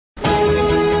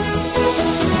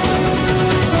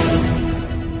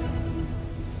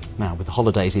the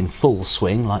holiday's in full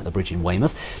swing, like the bridge in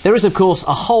Weymouth, there is, of course,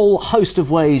 a whole host of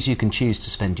ways you can choose to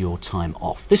spend your time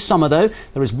off. This summer, though,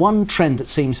 there is one trend that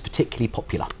seems particularly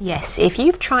popular. Yes, if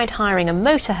you've tried hiring a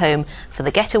motorhome for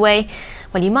the getaway,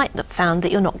 well, you might have found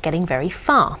that you're not getting very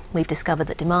far. We've discovered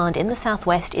that demand in the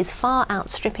southwest is far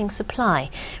outstripping supply.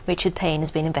 Richard Payne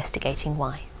has been investigating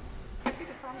why.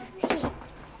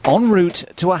 En route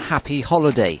to a happy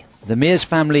holiday, the Mears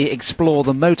family explore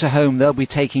the motorhome they'll be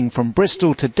taking from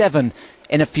Bristol to Devon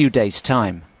in a few days'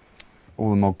 time. All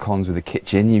the mod cons with the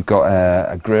kitchen. You've got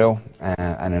a grill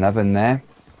and an oven there,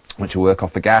 which will work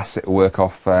off the gas. It will work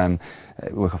off the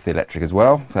electric as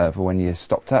well for when you're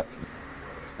stopped up.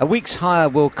 A week's hire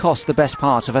will cost the best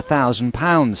part of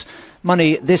 £1,000,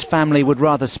 money this family would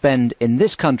rather spend in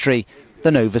this country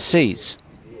than overseas.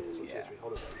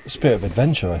 It's a bit of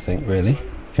adventure, I think, really.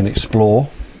 You can explore,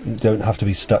 you don't have to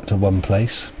be stuck to one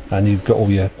place, and you've got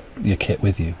all your kit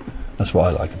with you. That's what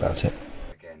I like about it.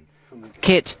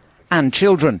 Kit and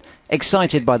children,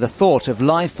 excited by the thought of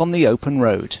life on the open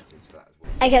road.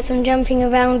 I kept on jumping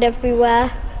around everywhere,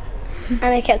 and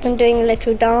I kept on doing a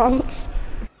little dance.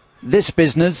 This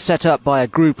business, set up by a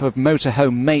group of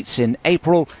motorhome mates in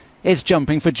April, is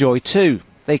jumping for joy too.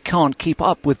 They can't keep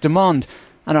up with demand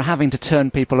and are having to turn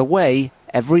people away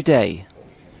every day.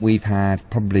 We've had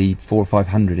probably 400 or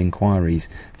 500 inquiries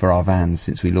for our vans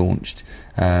since we launched,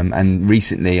 and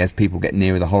recently, as people get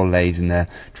nearer the holidays and they're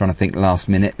trying to think last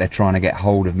minute, they're trying to get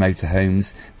hold of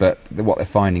motorhomes, but what they're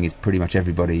finding is pretty much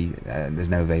everybody, there's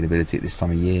no availability at this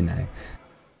time of year now.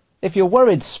 If you're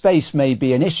worried space may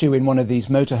be an issue in one of these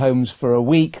motorhomes for a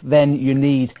week, then you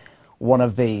need one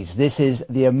of these. This is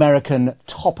the American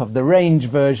top-of-the-range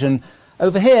version.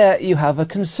 Over here you have a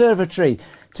conservatory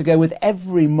to go with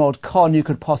every mod con you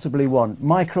could possibly want.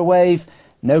 Microwave,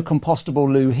 no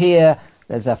compostable loo here,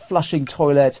 there's a flushing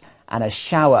toilet and a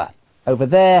shower. Over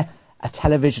there, a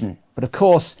television. But of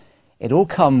course, it all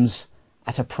comes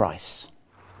at a price.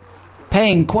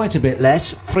 Paying quite a bit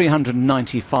less,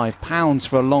 £395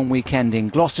 for a long weekend in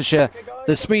Gloucestershire,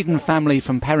 the Sweden family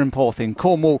from Perranporth in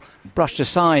Cornwall brushed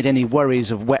aside any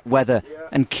worries of wet weather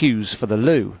and queues for the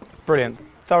loo. Brilliant,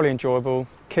 thoroughly enjoyable,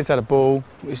 kids had a ball,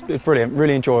 it was brilliant,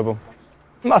 really enjoyable.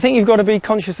 I think you've got to be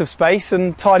conscious of space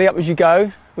and tidy up as you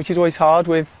go, which is always hard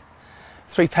with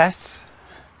 3 pests.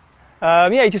 Yeah,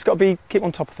 you just got to keep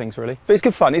on top of things really, but it's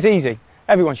good fun, it's easy,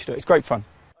 everyone should do it, it's great fun.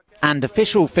 And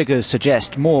official figures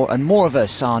suggest more and more of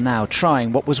us are now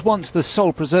trying what was once the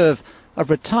sole preserve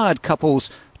of retired couples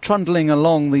trundling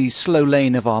along the slow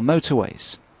lane of our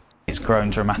motorways. It's grown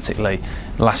dramatically.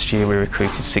 Last year we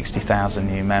recruited 60,000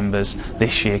 new members.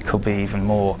 This year could be even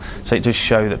more. So it does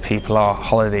show that people are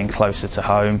holidaying closer to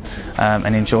home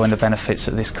and enjoying the benefits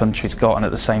that this country's got, and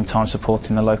at the same time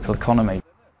supporting the local economy.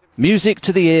 Music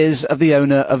to the ears of the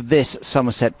owner of this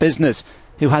Somerset business,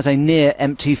 who has a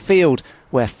near-empty field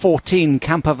where 14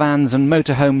 camper vans and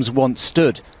motorhomes once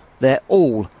stood. They're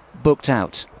all booked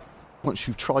out. Once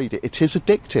you've tried it, it is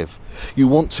addictive. You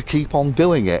want to keep on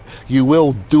doing it. You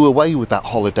will do away with that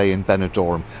holiday in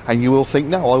Benidorm, and you will think,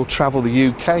 no, I'll travel the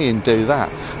UK and do that.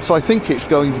 So I think it's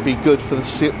going to be good for the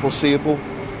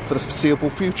foreseeable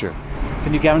future.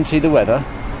 Can you guarantee the weather?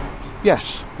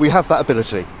 Yes, we have that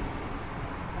ability.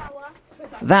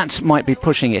 That might be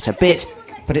pushing it a bit,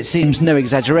 but it seems no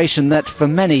exaggeration that for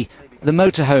many, the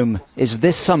motorhome is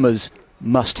this summer's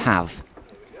must-have.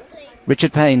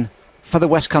 Richard Payne for the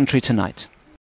West Country Tonight.